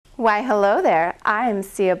Why, hello there, I'm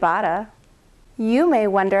Ciabatta. You may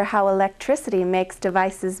wonder how electricity makes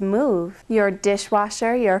devices move. Your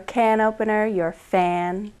dishwasher, your can opener, your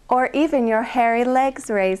fan, or even your hairy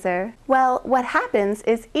legs razor. Well, what happens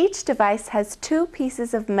is each device has two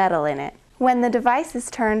pieces of metal in it. When the device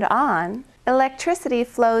is turned on, electricity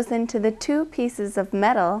flows into the two pieces of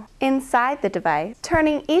metal inside the device,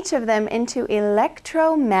 turning each of them into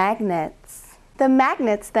electromagnets. The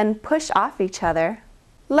magnets then push off each other.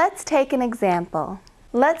 Let's take an example.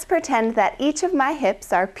 Let's pretend that each of my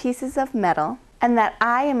hips are pieces of metal and that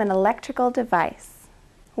I am an electrical device.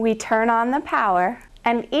 We turn on the power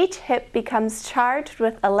and each hip becomes charged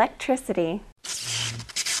with electricity.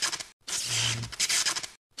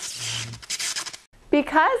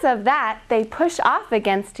 Because of that, they push off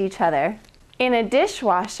against each other. In a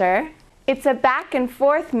dishwasher, it's a back and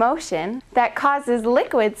forth motion that causes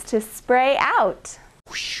liquids to spray out.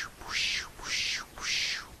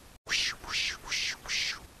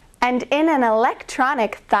 And in an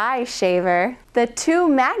electronic thigh shaver, the two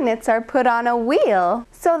magnets are put on a wheel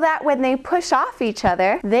so that when they push off each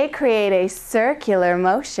other, they create a circular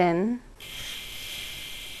motion.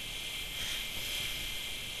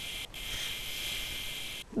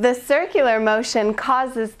 The circular motion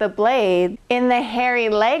causes the blade in the hairy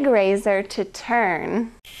leg razor to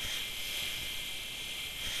turn.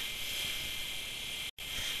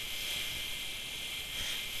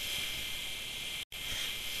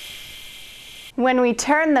 When we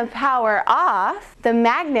turn the power off, the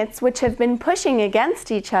magnets which have been pushing against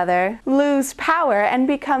each other lose power and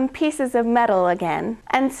become pieces of metal again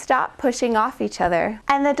and stop pushing off each other,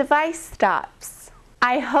 and the device stops.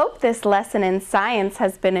 I hope this lesson in science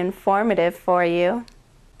has been informative for you.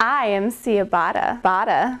 I am Ciabatta.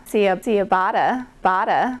 Ciabatta.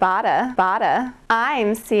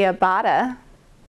 I'm Ciabatta.